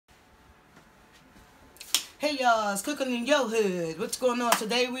Hey y'all, it's cooking in your hood. What's going on?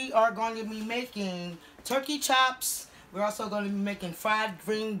 Today we are going to be making turkey chops. We're also going to be making fried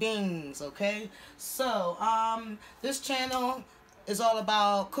green beans, okay? So, this channel is all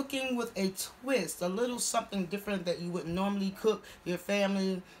about cooking with a twist, a little something different that you wouldn't normally cook your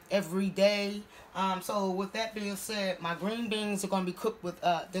family every day. So with that being said, my green beans are going to be cooked with,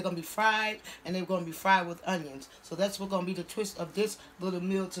 they're going to be fried, and they're going to be fried with onions. So that's what's going to be the twist of this little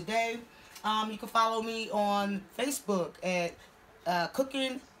meal today. You can follow me on Facebook at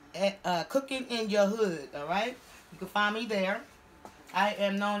Cooking in Your Hood. All right, you can find me there. I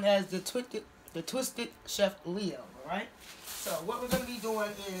am known as the Twisted Chef Leo. All right. So what we're gonna be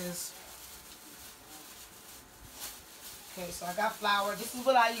doing is, okay. So I got flour. This is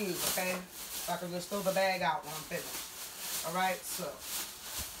what I use. Okay, so I can just throw the bag out when I'm finished. All right. So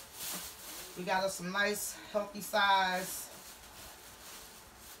we got us some nice, healthy size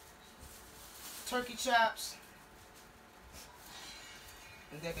turkey chops,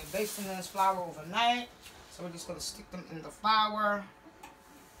 and they've been basting in this flour overnight, so we're just going to stick them in the flour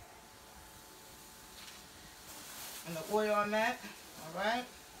and the oil on that. All right,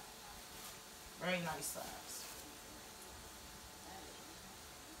 very nice size.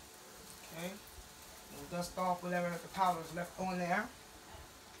 Okay, we'll dust off whatever the powder is left on there.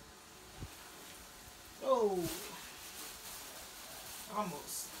 Oh,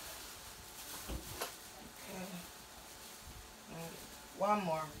 almost. One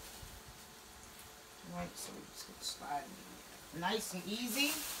more. Right, so we just get slide. Nice and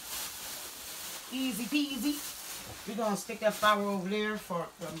easy. Easy peasy. We're going to stick that flour over there for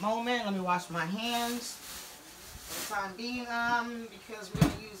a moment. Let me wash my hands for the time being, because we're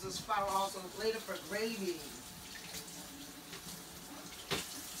going to use this flour also later for gravy.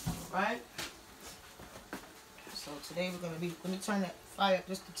 Alright? So today we're going to be, let me turn that fire up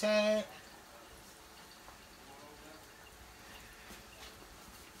just a tad.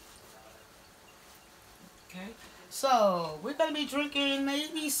 Okay, so we're gonna be drinking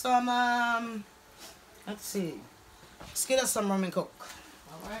maybe some let's see, let's get us some rum and coke.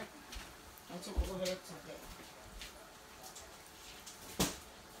 All right, that's what we'll go ahead today.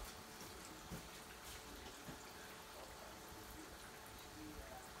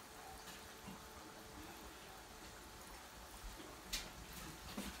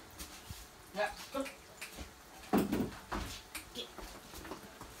 Yeah, cook.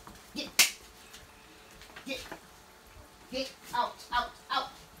 Get out.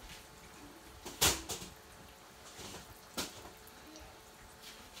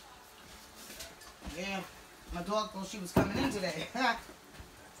 Yeah, my dog thought she was coming in today.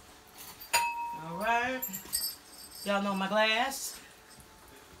 Alright. Y'all know my glass.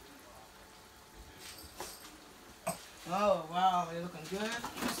 Oh, wow, they're looking good.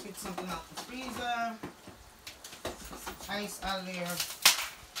 Let's get something out the freezer. Some ice out of there.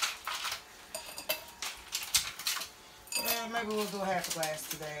 Yeah, maybe we'll do half a glass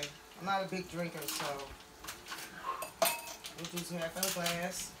today. I'm not a big drinker, so we'll do half a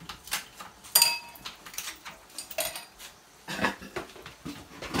glass.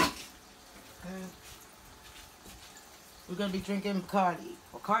 Okay. We're gonna be drinking Bacardi.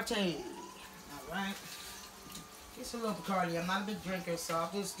 Alright. Just a little Bacardi. I'm not a big drinker, so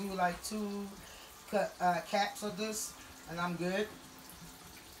I'll just do like 2 caps of this, and I'm good.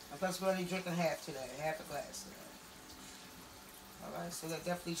 Plus, we're only drinking half today, half a glass today. Alright, so that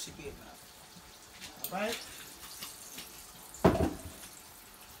definitely should be enough. Alright?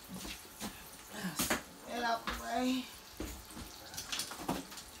 Get out the way.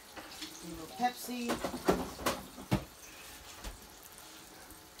 A little Pepsi.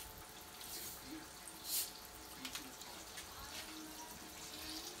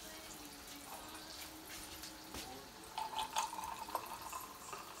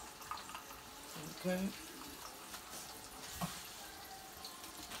 Okay.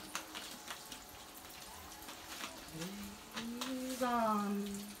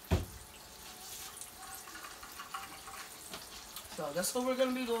 So that's what we're going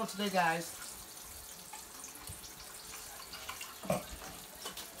to be doing today, guys.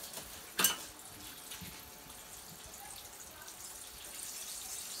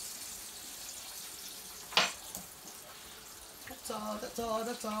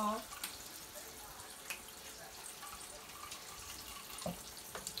 That's all.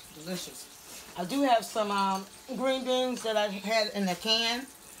 Delicious. I do have some green beans that I had in the can.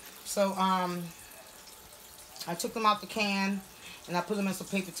 So I took them out the can and I put them in some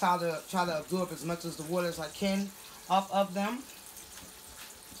paper towel to try to absorb as much as the water as I can off of them.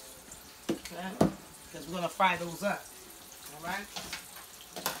 Okay, because we're gonna fry those up. All right.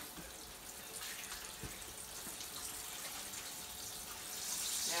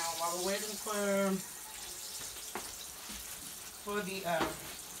 while we're waiting for the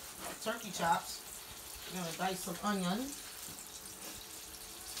turkey chops, I'm gonna dice some onion.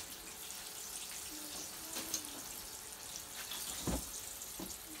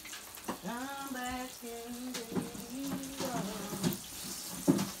 Come back in, baby.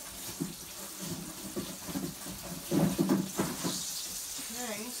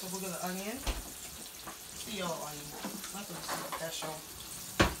 Okay, so we're gonna onion. See your onion. Nothing special.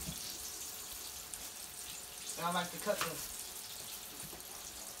 And I like to cut the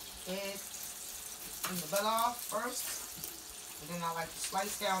egg in the butt off first, and then I like to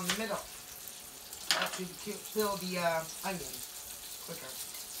slice down the middle. After you peel the onion quicker.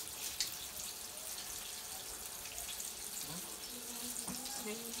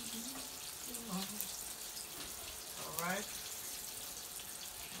 Alright.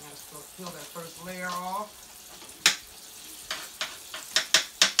 Let's go peel that first layer off.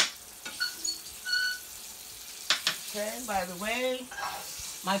 Okay, by the way,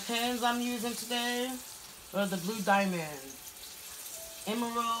 my pans I'm using today are the Blue Diamond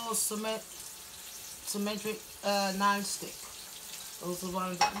Emerald Symmetric non-stick. Those are the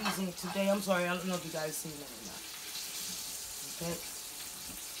ones I'm using today. I'm sorry, I don't know if you guys seen them or not. Okay.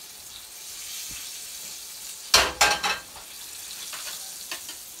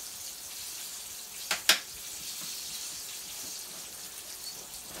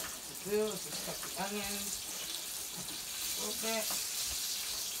 Good. Let's just cut the onions a little bit.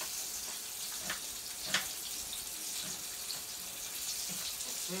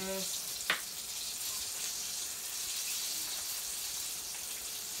 Like this.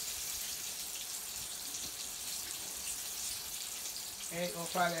 Okay,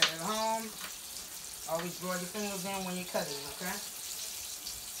 don't try that at home. Always draw your fingers in when you're cutting, okay?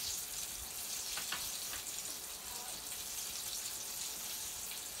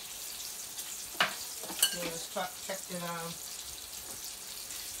 Okay, let's check it out.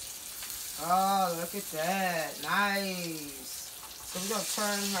 Oh, look at that. Nice. So we're going to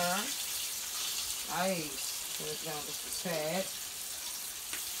turn her. Nice. Put it down just a tad.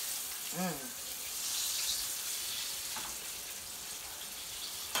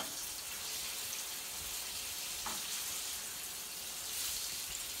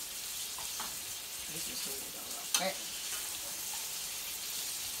 This is what we're going to okay.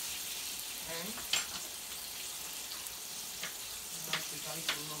 Okay. I'd like to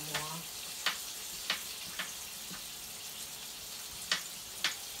dice a little more.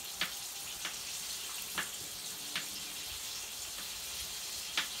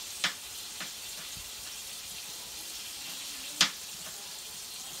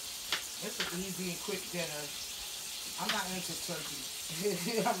 It's an easy and quick dinner. I'm not into turkey.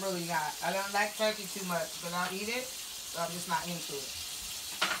 I'm really not. I don't like turkey too much, but I'll eat it. But I'm just not into it.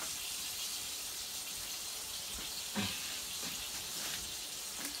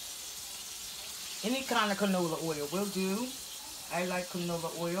 Any kind of canola oil will do. I like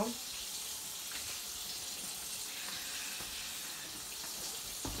canola oil.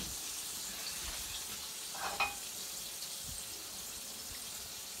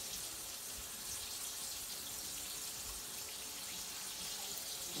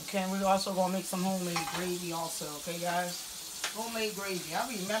 Okay, we're also going to make some homemade gravy also, okay guys? Homemade gravy. I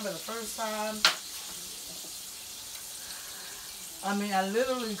remember the first time, I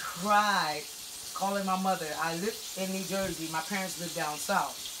literally cried calling my mother. I lived in New Jersey. My parents lived down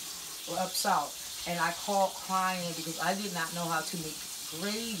south, or up south. And I called crying because I did not know how to make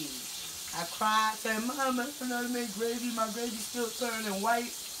gravy. I cried, saying, Mom, I don't know how to make gravy. My gravy's still turning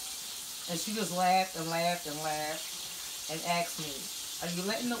white. And she just laughed and laughed and laughed and asked me, are you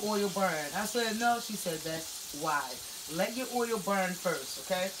letting the oil burn? I said, no. She said, that's why. Let your oil burn first,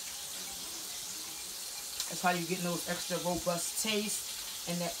 okay? That's how you get those extra robust taste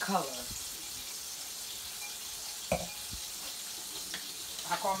and that color.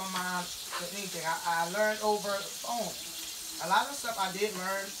 I call my mom for anything. I learned over the phone. A lot of stuff I did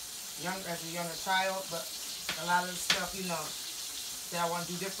learn as a younger child, but a lot of the stuff, that I want to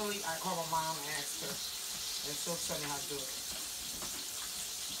do differently, I call my mom and ask her. And she'll show me how to do it.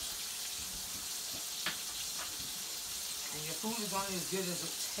 And your food is only as good as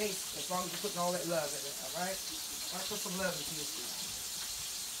it tastes as long as you're putting all that love in it, alright? Let's put some love into your food.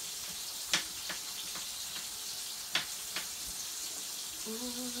 Ooh,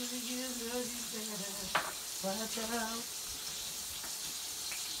 you know you better watch out.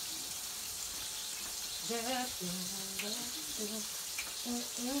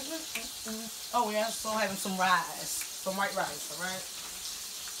 Oh, we're also having some rice, some white rice, alright?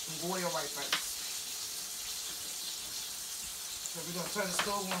 Some boiled white rice. So we're going to turn the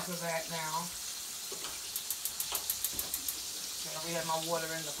stove on for that now. And we have my water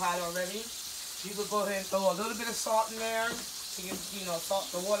in the pot already. You could go ahead and throw a little bit of salt in there to get, you know,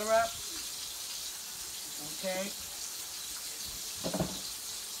 salt the water up. Okay.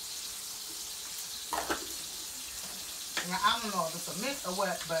 Now, I don't know if it's a myth or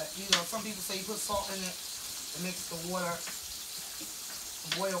what, but, you know, some people say you put salt in it, it makes the water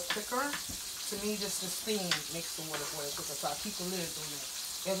boil quicker. To me, just the steam makes the water boil quicker, so I keep the lids on there.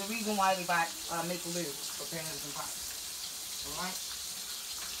 There's a reason why they make lids for pans and pots. Alright?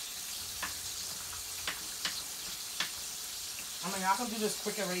 I mean, I can do this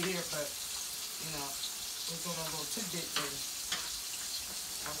quicker right here, but, you know, we're doing a little tidbit thing.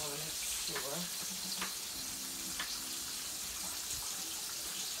 I want to make sure.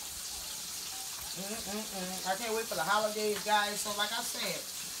 I can't wait for the holidays, guys. So, like I said,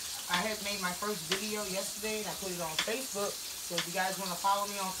 I had made my first video yesterday, and I put it on Facebook. So, if you guys want to follow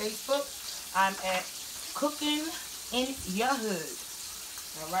me on Facebook, I'm at Cooking in Your Hood.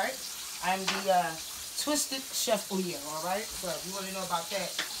 Alright? I'm the, Twisted Chef Leo, alright? So if you want to know about that.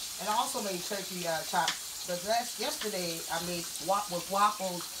 And I also made turkey chops. But yesterday I made with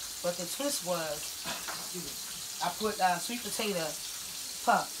waffles, but the twist was, excuse me, I put sweet potato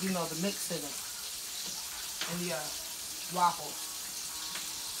puff, you know, the mix in it, in the waffles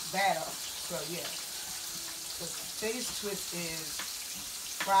batter. So yeah. So today's twist is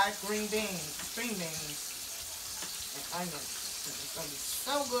fried green beans, string beans, and onions. It's going to be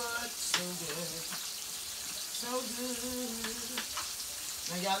so good, so good. So good.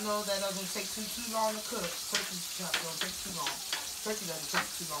 Now y'all know that doesn't take too long to cook. Turkey don't take too long. Turkey doesn't take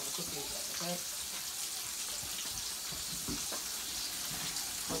too long to cook either, okay?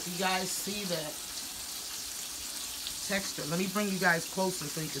 Hope you guys see the texture. Let me bring you guys closer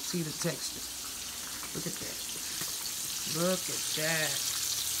so you can see the texture. Look at that. Look at that.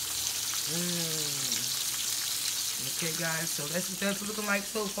 Okay guys, so that's what that's looking like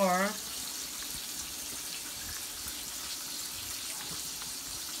so far.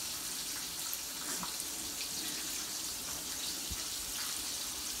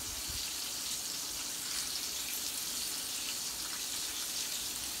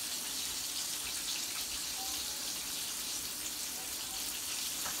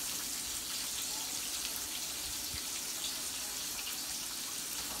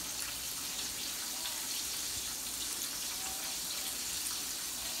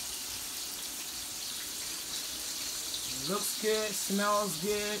 Looks good, smells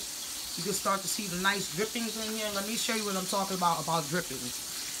good. You can start to see the nice drippings in here. Let me show you what I'm talking about drippings.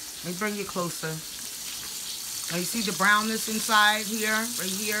 Let me bring you closer. Now you see the brownness inside here, right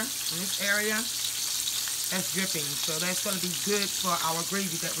here, in this area? That's dripping. So that's going to be good for our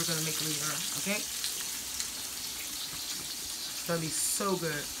gravy that we're going to make later, okay? It's going to be so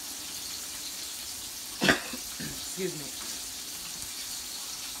good. Excuse me.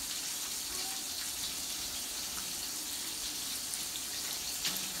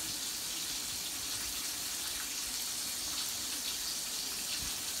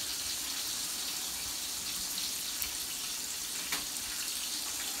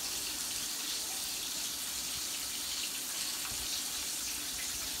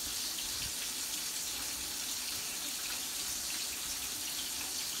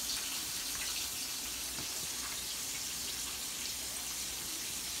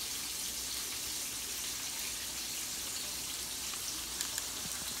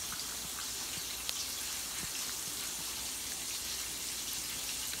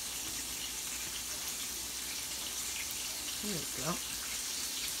 There we go.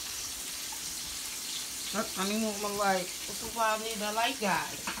 I mean, I'm like, this is why I need a light guy.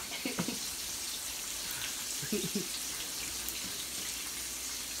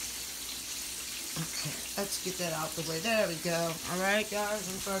 Okay, let's get that out the way. There we go. Alright, guys,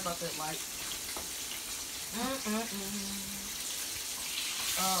 I'm sorry about that light.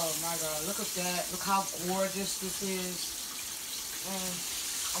 Oh my god, look at that. Look how gorgeous this is.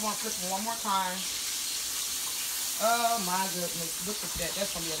 I want to flip it one more time. Oh my goodness, look at that.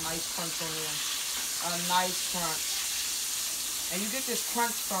 That's going to be a nice crunch on there. A nice crunch. And you get this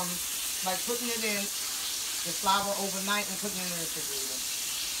crunch from, like, putting it in the flour overnight and putting it in the refrigerator.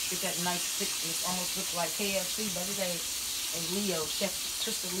 Get that nice thickness. Almost looks like KFC, but it ain't. And Leo, Chef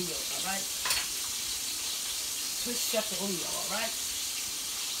Twisted Leo, alright? Twist Chef Leo, alright?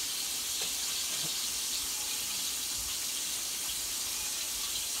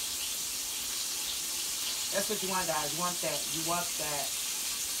 That's what you want, guys. You want that. You want that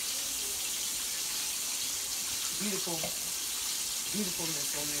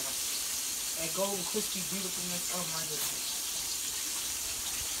beautifulness on there. That golden, crispy beautifulness. Oh my goodness.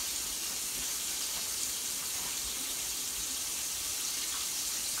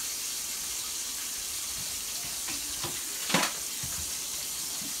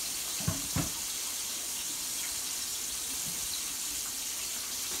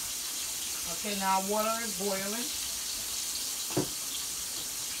 Okay, now water is boiling.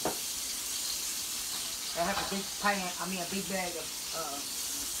 I have a big a big bag of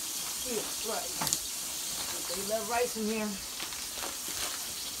rice. They love rice in here.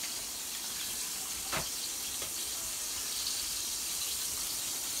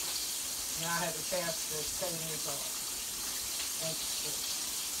 Now I have to pass the 7 years old. And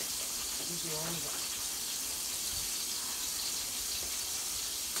this is your only one.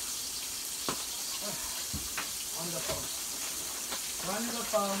 Wonderful.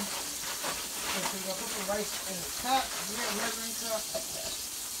 Wonderful. Okay, so you're going to put the rice in the cup. You got a measuring cup.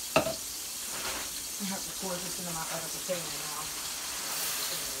 I have to pour this into my other potato now.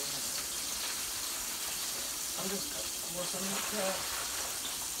 I'm just going to pour some in the cup.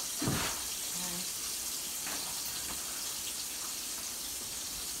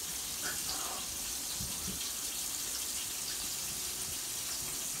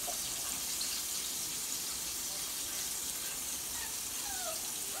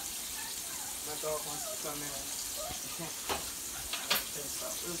 My dog wants to come in. Okay, so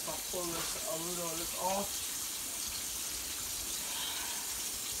we're just going to pull this a little of this off.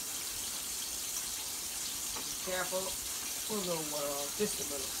 Be careful. Put a little water on, just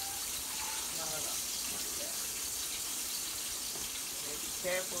a little. No. Okay, be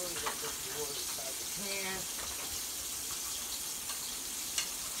careful. You don't put the water inside your pan.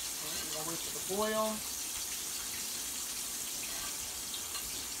 Okay, you're going to wait for the boil.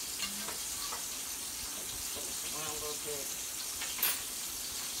 Okay.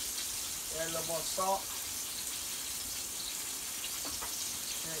 Add a little more salt.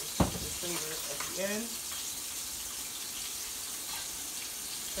 Okay, the flavor at the end.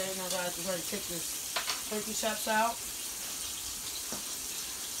 Okay, now guys, we're going to take this turkey chops out.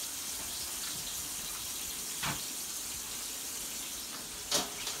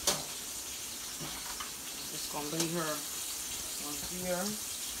 I'm just going to lay her on here.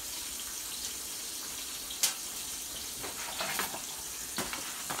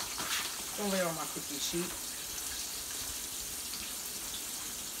 I'm going to lay on my cookie sheet.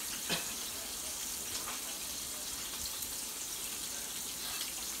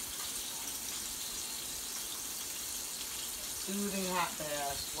 Soothing hot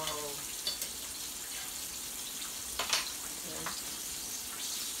bath. Whoa. Okay.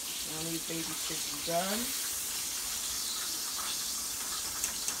 Now these baby should be done.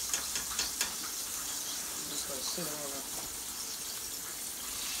 I'm just going to sit on a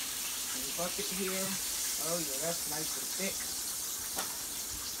bucket here. Oh yeah, that's nice and thick.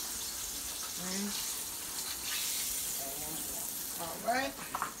 Okay. Alright.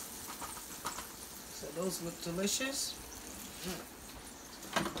 So those look delicious.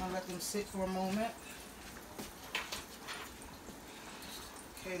 I'll let them sit for a moment.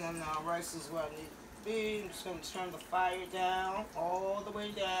 Okay, now rice is what I need to be. I'm just going to turn the fire down, all the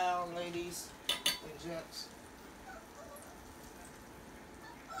way down, ladies and gents.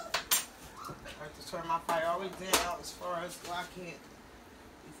 I have to turn my fire all the way down as far as I can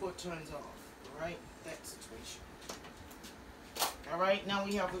before it turns off. Alright, that situation. Alright, now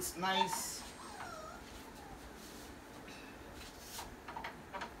we have this nice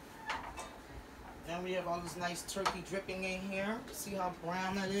all this nice turkey dripping in here. See how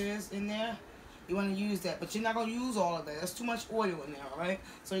brown that is in there? You want to use that, but you're not going to use all of that. There's too much oil in there, alright?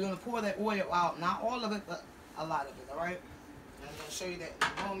 So you're going to pour that oil out. Not all of it, but a lot of it, alright? I'm going to show you that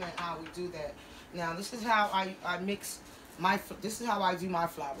in a moment how we do that. Now, this is how I mix my, this is how I do my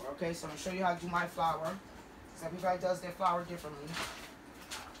flour, okay? So I'm going to show you how to do my flour. Because everybody does their flour differently.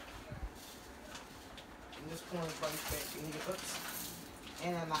 And this point is right back in here. Oops.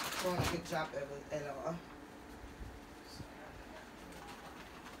 And I'm not doing a good job at all.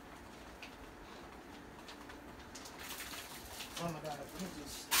 Oh my God, I can't do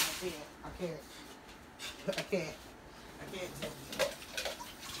it. Alright. Okay.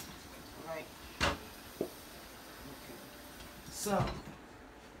 So,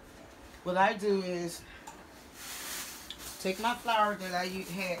 what I do is take my flour that I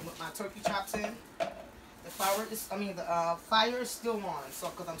had with my turkey chops in. The flour is, the fire is still on, so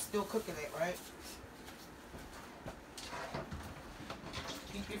because I'm still cooking it, right?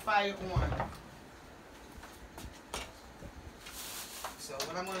 Keep your fire on. So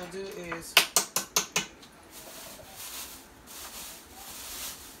what I'm going to do is,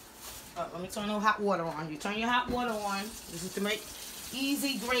 let me turn the hot water on. You turn your hot water on. This is to make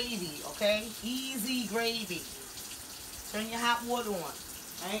easy gravy, okay? Easy gravy. Turn your hot water on,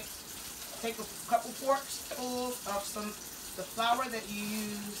 right? Take a couple forksfuls of the flour that you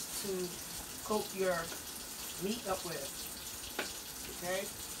use to coat your meat up with. Okay?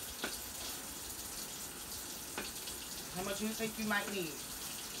 How much you think you might need.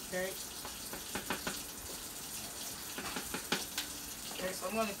 Okay? Okay, so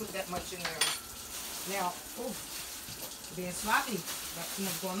I'm going to put that much in there. Now, oh, being sloppy. That's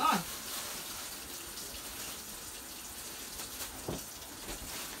what's going on.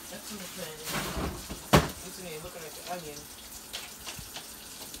 That's too much ready. Listen here, looking at the onion.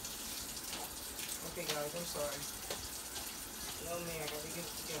 Okay, guys, I'm sorry. No, man, I gotta get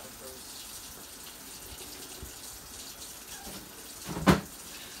it together first.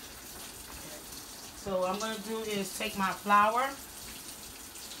 Okay. So what I'm gonna do is take my flour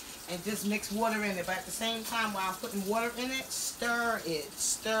and just mix water in it. But at the same time, while I'm putting water in it, stir it,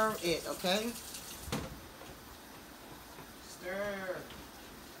 okay? Stir,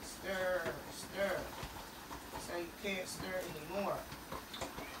 stir, stir. So you can't stir anymore.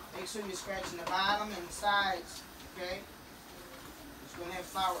 Make sure you're scratching the bottom and the sides, okay? It's going to have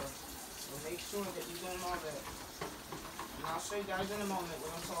flour. So make sure that you're doing all that. And I'll show you guys in a moment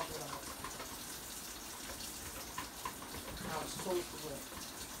what I'm talking about. How it's supposed to look.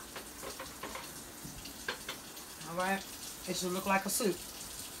 Alright? It should look like a soup.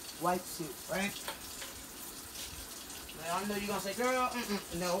 White soup, right? Now I know you're going to say, girl,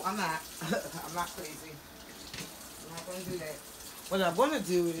 no, I'm not. I'm not crazy. I'm not going to do that. What I want to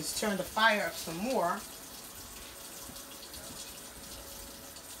do is turn the fire up some more.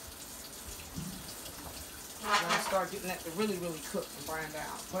 I'm going to start getting that to really, really cook and burn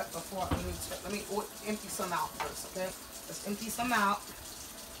down. But before, let me empty some out first, okay? Let's empty some out.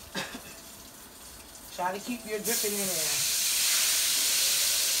 Try to keep your dripping in there.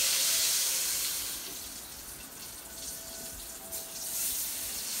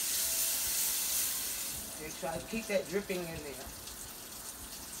 Okay, try to keep that dripping in there.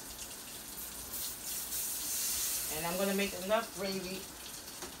 And I'm going to make enough gravy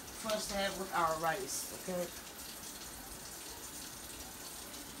for us to have with our rice, okay?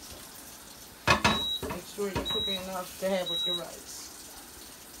 Make sure you're cooking enough to have with your rice.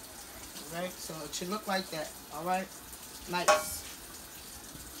 Alright, so it should look like that, alright? Nice.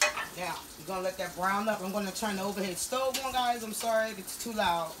 Now, you're going to let that brown up. I'm going to turn the overhead stove on, guys. I'm sorry if it's too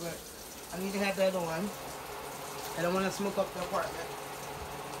loud, but I need to have that on. I don't want to smoke up the apartment.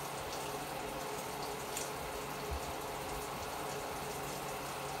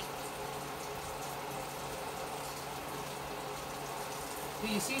 Do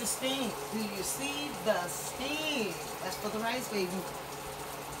you see the steam? Do you see the steam? That's for the rice, baby.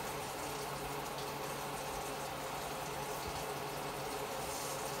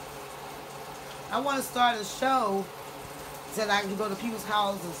 I want to start a show so that I can go to people's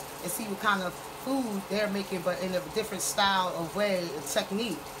houses and see what kind of food they're making, but in a different style of way and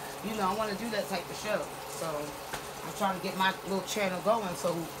technique. You know, I want to do that type of show. So I'm trying to get my little channel going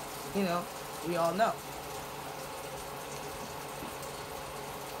so, you know, we all know.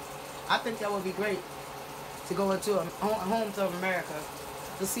 I think that would be great to go into a homes of America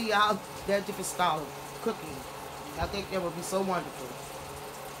to see how their different style of cooking. I think that would be so wonderful.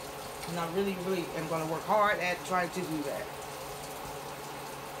 And I really, really am going to work hard at trying to do that.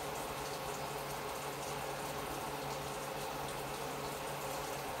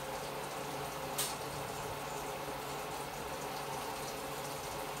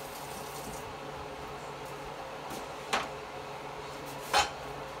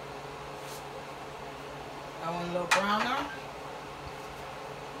 I want a little browner.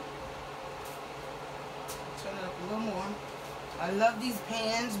 Turn it up a little more. I love these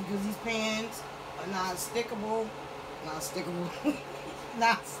pans because these pans are non-stickable.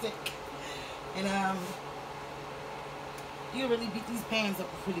 Non-stick. And you can really beat these pans up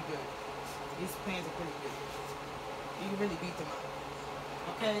pretty good. These pans are pretty good. You can really beat them up.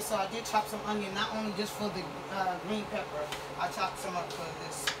 Okay, so I did chop some onion, not only just for the green pepper. I chopped some up for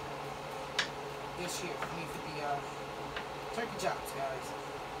this here. I mean for the turkey chops, guys.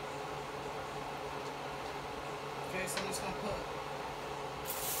 Okay, so I'm just gonna put.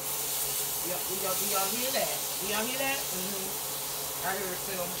 Yep, do y'all hear that? Do y'all hear that? I heard it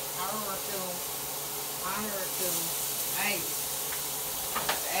too. I heard it too. Nice.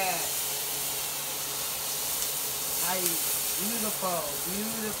 That. Nice. Beautiful.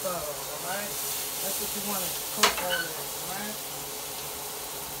 Beautiful. Alright? That's what you want to cook all in. Alright?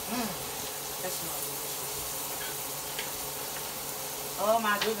 That smells delicious. Oh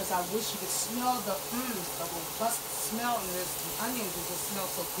my goodness, I wish you could smell the robust smell in this. The onions just smell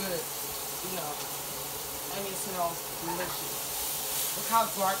so good. You know, onion smells delicious. Look how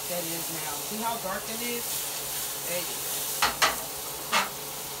dark that is now. See how dark it is? There you go.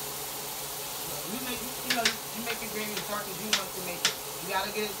 So you make your gravy as dark as you want to make it. You gotta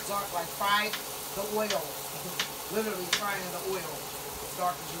get it dark, like fry the oil. literally frying in the oil as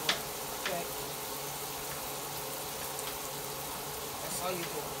dark as you want. Okay? That's all you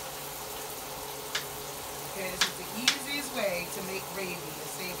do. Okay, this is the easiest way to make gravy and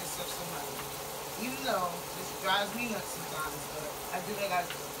save yourself some money. Even though this drives me nuts sometimes, but I do what I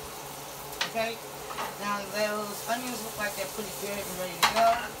do. Okay? Now those onions look like they're pretty good and ready to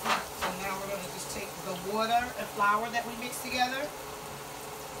go. So now we're going to just take the water and flour that we mixed together.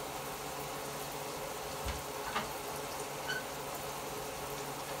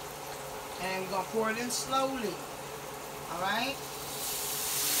 And we're going to pour it in slowly. Alright?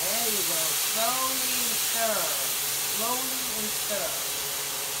 There you go. Slowly and stir. Slowly and stir.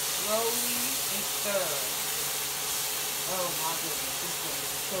 Slowly and stir. Oh my goodness. This one is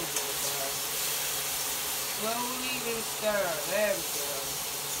so good, guys. Slowly and stir. There we go.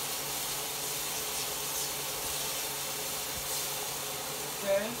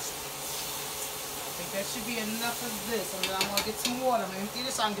 Okay. I think that should be enough of this. And then I'm going to get some water. I'm going to empty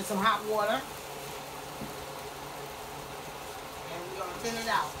this so I can get some hot water. Thin it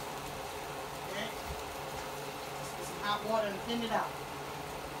out. Okay? Let's get some hot water and thin it out.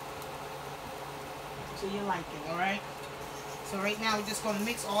 To your liking, alright? So right now we're just going to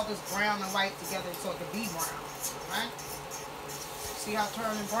mix all this brown and white together so it can be brown. Alright? See how it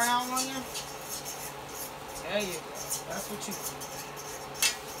turning brown on you? There you go. That's what you do.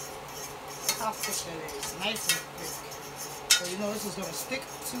 Look how thick that is. Nice and thick. So you know this is going to stick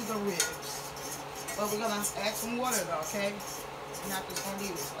to the ribs. But we're going to add some water though, okay? You're not just going to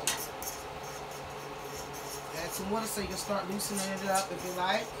leave this like that. Add some water so you can start loosening it up if you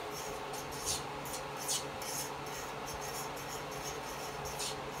like.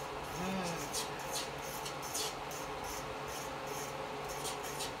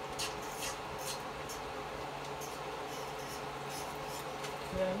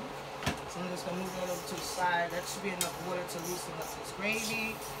 Okay. So I'm just going to move that over to the side. That should be enough water to loosen up this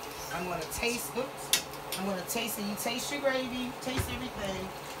gravy. I'm going to taste, I'm going to taste it. You taste your gravy, taste everything.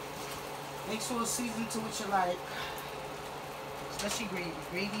 Make sure it's seasoned to what you like. Especially gravy.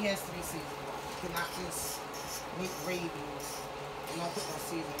 Gravy has to be seasoned. You cannot just make gravies and don't put no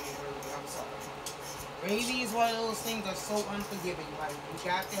seasoning in gravy. I'm sorry. Gravy is one of those things that's so unforgiving. Like, you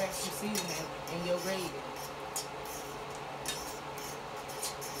got to have some seasoning in your gravy.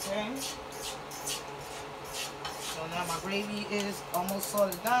 Okay? So now my gravy is almost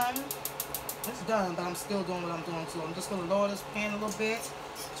sort of done. It's done, but I'm still doing what I'm doing too. I'm just going to lower this pan a little bit.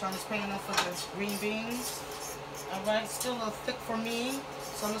 Turn this pan off for the green beans. Alright, still a little thick for me.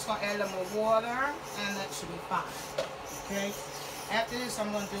 So I'm just going to add a little more water, and that should be fine. Okay? After this,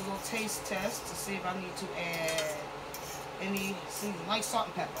 I'm going to do a little taste test to see if I need to add any seasoning, like salt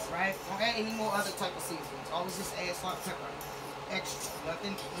and pepper, right? Don't add any more other type of seasonings. Always just add salt and pepper. Extra.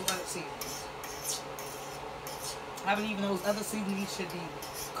 Nothing, no other seasonings. I believe those other seasonings should be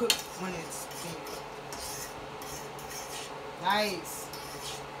cooked when it's being cooked. Nice.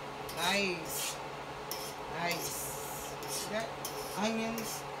 Nice. Nice. See that?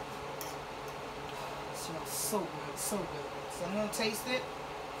 Onions. It smells so good. So good. So I'm going to taste it.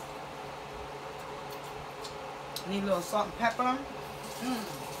 Need a little salt and pepper.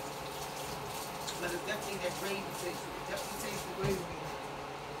 But it's definitely that gravy taste. It definitely tastes the gravy.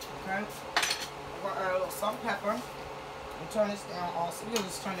 Okay? We're going to add a little salt and pepper. And turn this down also. We'll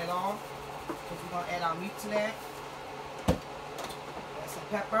just turn it off. Because we're going to add our meat to that. Add some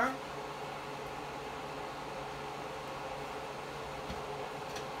pepper.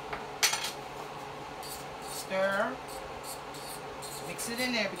 Stir. Mix it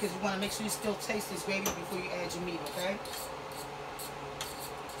in there because you want to make sure you still taste this gravy before you add your meat, okay?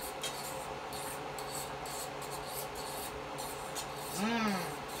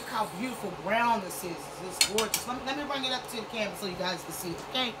 Look how beautiful brown this is. It's gorgeous. Let me bring it up to the camera so you guys can see it,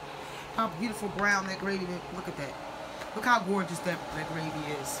 okay? How beautiful brown that gravy is. Look at that. Look how gorgeous that gravy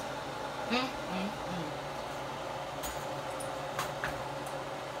is.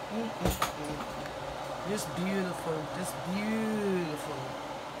 Just beautiful. Just beautiful.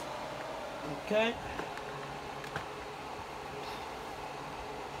 Okay?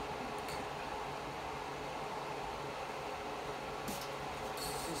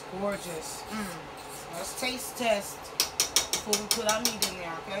 Gorgeous. Let's taste test before we put our meat in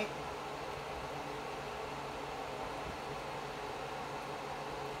there, okay?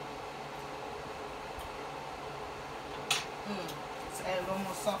 Let's add a little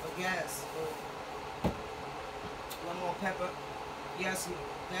more salt, yes. A little more pepper. Yes,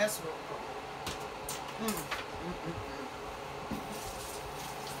 that's real good.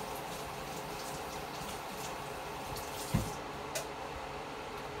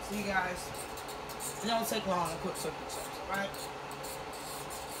 See, guys, It don't take long to cook turkey chops, alright?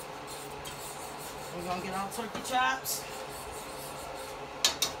 We're gonna get our turkey chops.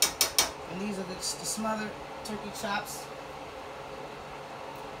 And these are the smothered turkey chops.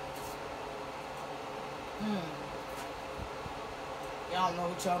 Y'all know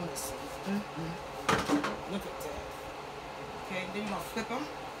what y'all missing. Look at that. Okay, then you're gonna flip them.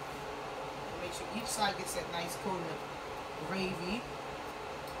 Make sure each side gets that nice coating of gravy.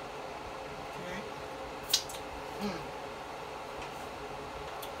 Okay.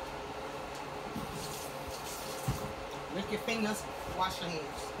 Lick your fingers, wash your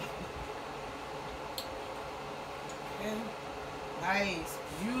hands. Okay. Nice,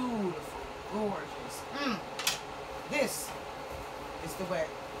 beautiful, gorgeous. This is the way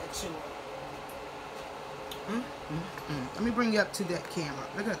that you want. Let me bring you up to that camera.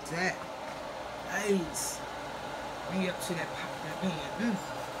 Look at that. Nice. Bring you up to that pan.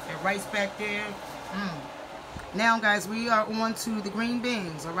 That rice back there. Now, guys, we are on to the green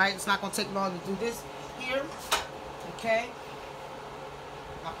beans. All right, it's not gonna take long to do this here. Okay.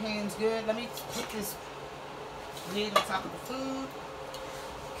 My pan's good. Let me put this lid on top of the food.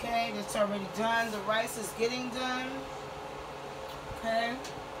 Okay, that's already done. The rice is getting done. Okay.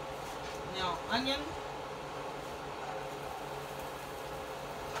 Now, onion.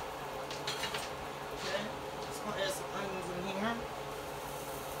 Okay. Just gonna add some onions in here.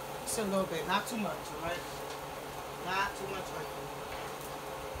 Just a little bit, not too much, alright? Not too much onion.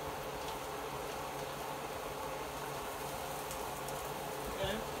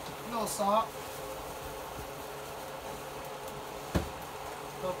 Okay. A little salt. A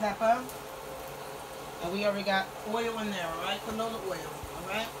little pepper. And we already got oil in there, alright? Canola oil,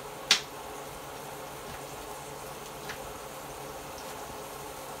 alright?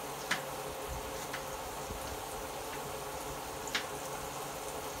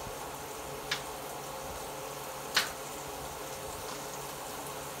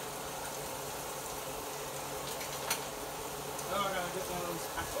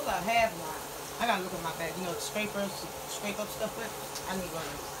 I feel I have one. I gotta look at my bag. You know, the scrapers, scrape up stuff with. I need one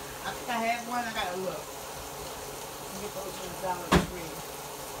of those. I think I have one. I gotta look. Let me get those from the Dollar Tree.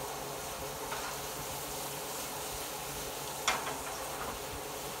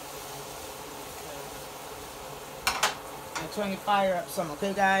 Okay. And turn your fire up some,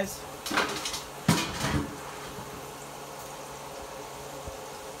 okay, guys?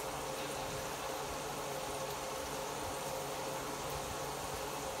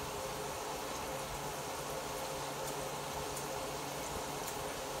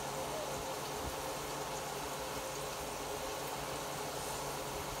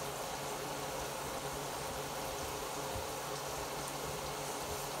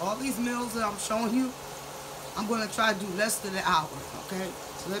 All these meals that I'm showing you, I'm going to try to do less than an hour, okay?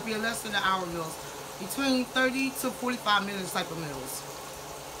 So let be a less than an hour meals. Between 30 to 45 minutes type of meals.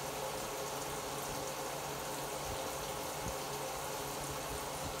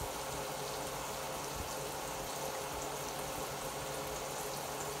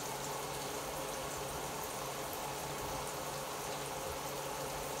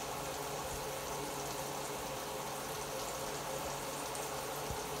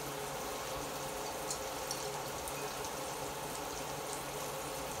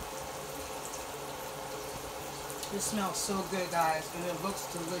 It smells so good, guys, and it looks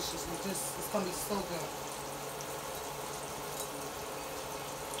delicious. It's gonna be so good.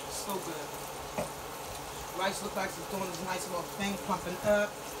 So good. Rice looks like it's doing this nice little thing, pumping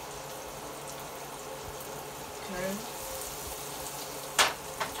up. Okay.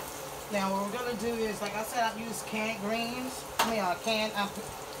 Now what we're gonna do is, like I said, I've used canned greens.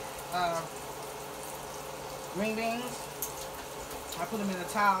 Green beans. I put them in a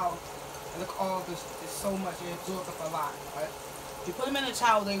towel. And look, all this is so much, it absorbs up a lot, right? If you put them in a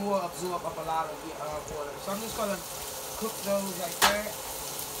towel, they will absorb up a lot of the water. So I'm just going to cook those like that.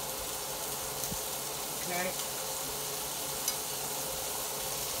 Okay.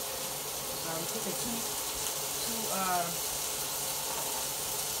 I'm cooking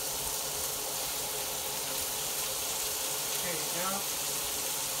there you go.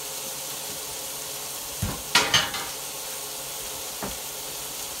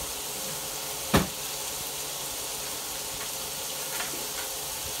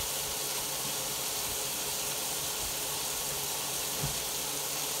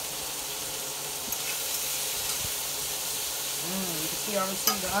 You already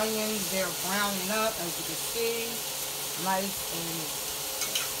see the onions, they're browning up, as you can see. Nice and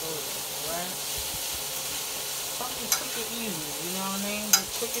golden, alright? Something quick and easy, you know what I mean?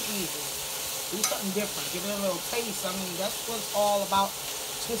 Just quick and easy. Do something different, give it a little taste. I mean, that's what it's all about.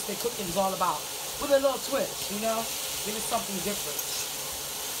 Twisted cooking is all about. with a little twist, you know? Give it something different.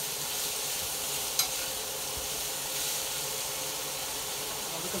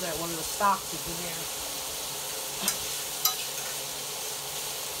 Oh, look at that, one of the stalks is in there.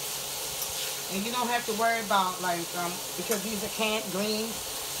 And you don't have to worry about, like, because these are canned greens,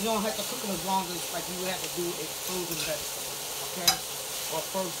 you don't have to cook them as long as, like, you would have to do a frozen vegetable, okay? Or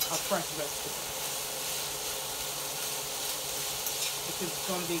a fresh vegetable. Because it's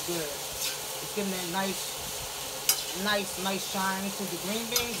going to be good. It's giving that nice shine to the green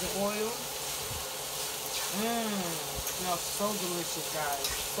beans, the oil. Smells so delicious, guys.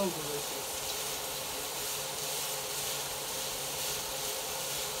 So delicious.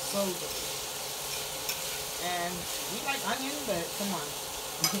 So delicious. And we like onion, but come on.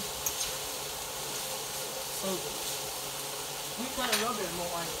 So delicious. We cut a little bit more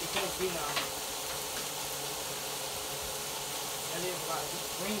onion because, you know, that is a lot of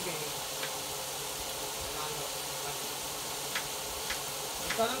green beans. And I know onion. We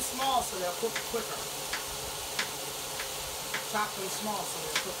cut them small so they'll cook quicker. Chop them small so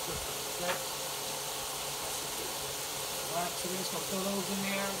they'll cook quicker. Okay? Alright, so we're just going to throw those in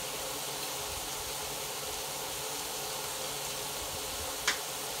there.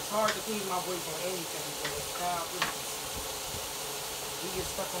 It's hard to please my voice on anything, but it's we get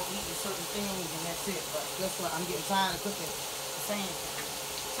stuck on eating certain things and that's it. But guess what? I'm getting tired of cooking the same thing.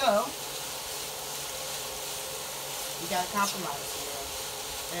 So, we got to compromise here.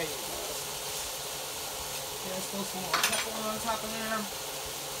 There you go. Okay, let's throw some more pepper on top of there.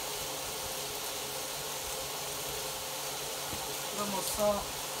 A little more salt.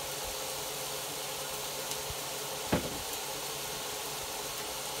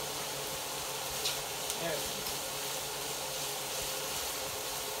 There we go.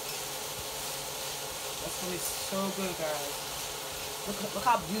 That's going to be so good, guys. Look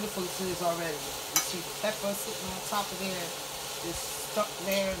how beautiful this is already. You see the pepper sitting on top of there, just stuck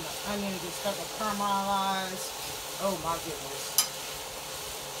there, and the onion just got to caramelize. Oh my goodness.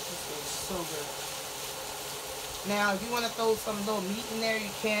 This is so good. Now, if you want to throw some little meat in there,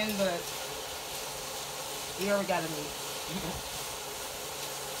 you can, but we already got a meat.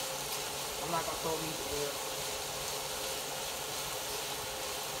 I'm not going to throw meat in there.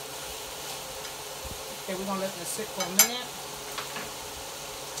 Okay, we're going to let this sit for a minute.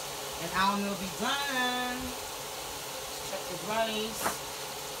 And our meal will be done. Let's check the rice.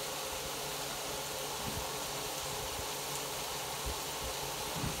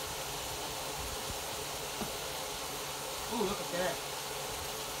 Ooh, look at that.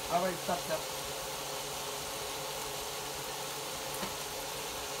 Already stuffed up.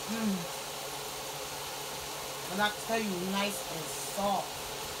 When I tell you nice and soft.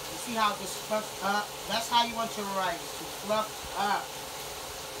 You see how this fluffed up? That's how you want your rice to fluff up.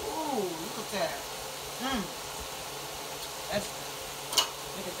 Ooh, look at that. That's good.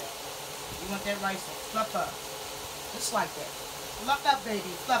 Look at that. You want that rice to fluff up. Just like that. Fluff up,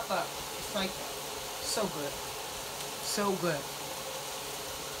 baby. Fluff up. Just like that. So good. So good.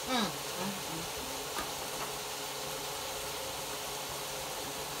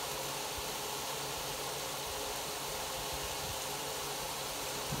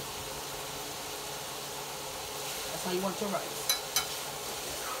 That's how you want your rice.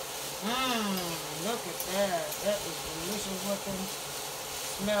 Look at that. That is delicious looking.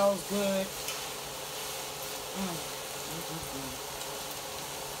 Smells good.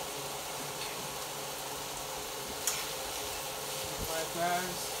 Alright,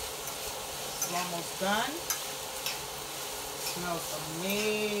 guys. It's almost done. Smells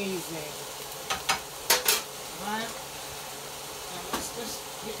amazing. Alright. And let's just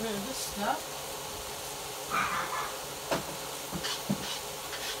get rid of this stuff.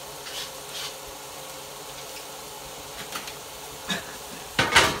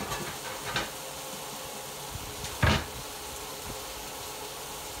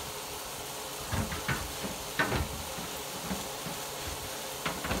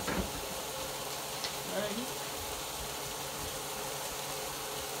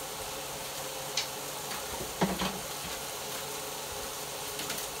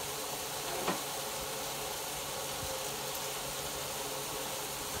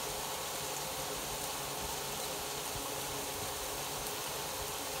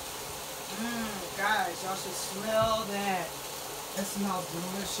 Guys, y'all should smell that. That smells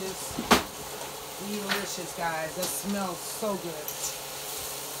delicious. Delicious, guys. That smells so good.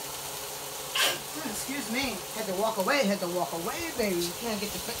 Excuse me. Had to walk away. Had to walk away, baby. You can't get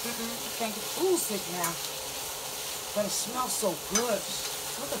the you can't get food sick now. But it smells so good.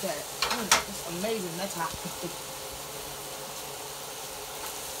 Look at that. It's amazing. That's hot.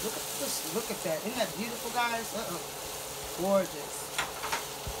 Look at this. Look at that. Isn't that beautiful, guys? Gorgeous.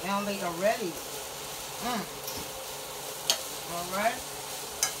 Now they are ready. All right.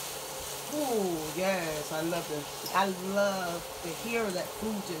 Ooh, yes. I love this. I love to hear that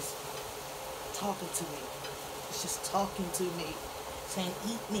food just talking to me. It's just talking to me, saying,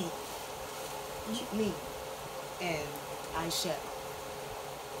 "Eat me, eat me," and I shall.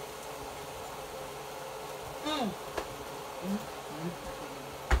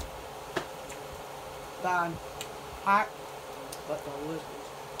 Done. Hot, but delicious.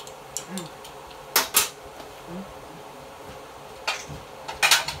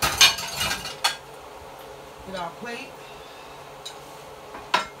 Get our plate.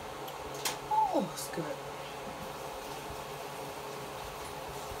 Oh, it's good.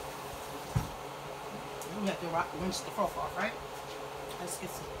 We have to rinse the froth off, right? Let's get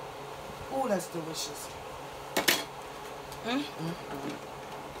some. Oh, that's delicious. You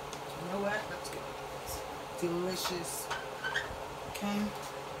know what? That's good. It's delicious. Okay.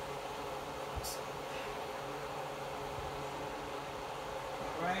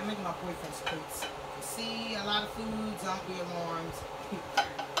 Alright, make my boyfriend's plates. See, a lot of foods, don't be alarmed.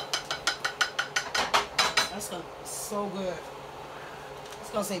 That's so good. It's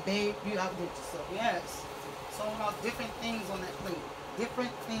gonna say, babe, you outdid yourself. Yes. It's all about different things on that plate.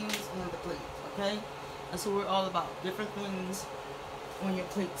 Different things on the plate, okay? That's what we're all about. Different things on your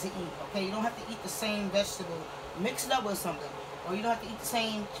plate to eat, okay? You don't have to eat the same vegetable. Mix it up with something. Or you don't have to eat the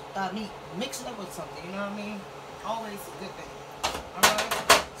same meat. Mix it up with something, you know what I mean? Always a good thing. Alright?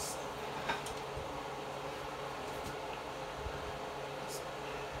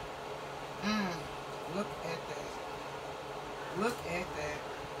 Look at that. Look at that.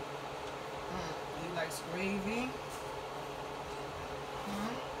 He likes gravy.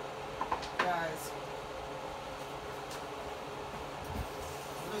 Guys.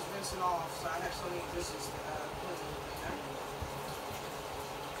 Let's rinse it off. So I have so many dishes to put in there.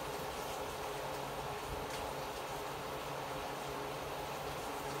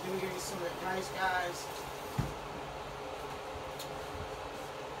 Let me give you some of the rice, guys.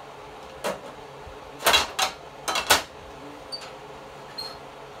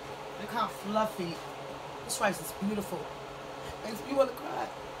 Look how fluffy. This rice is beautiful. Makes me want to cry.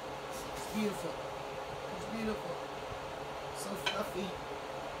 It's beautiful. It's beautiful. So fluffy.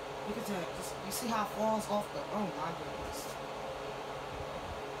 Look at that. Just, you see how it falls off the... Oh my goodness.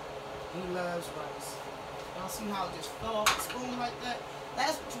 He loves rice. Y'all see how it just fell off the spoon like that?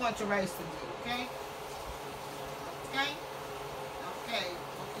 That's what you want your rice to do, okay? Okay? Okay.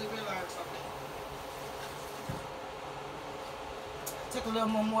 Hopefully we learned something. Took a little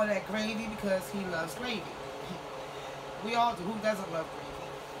more of that gravy because he loves gravy. We all do. Who doesn't love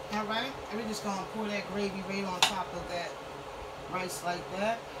gravy? Alright? And we're just going to pour that gravy right on top of that rice like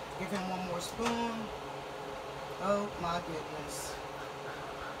that. Give him one more spoon. Oh my goodness.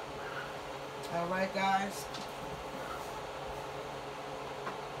 Alright, guys.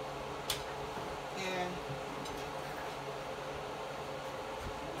 And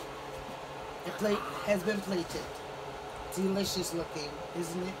the plate has been plated. Delicious looking,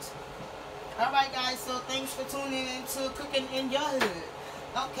 isn't it? Alright, guys, so thanks for tuning in to Cooking in Your Hood.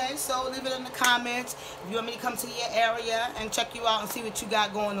 Okay, so leave it in the comments. If you want me to come to your area and check you out and see what you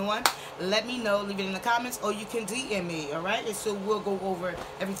got going on, let me know. Leave it in the comments, or you can DM me, alright? And so we'll go over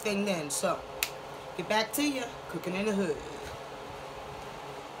everything then. So, get back to you. Cooking in the Hood.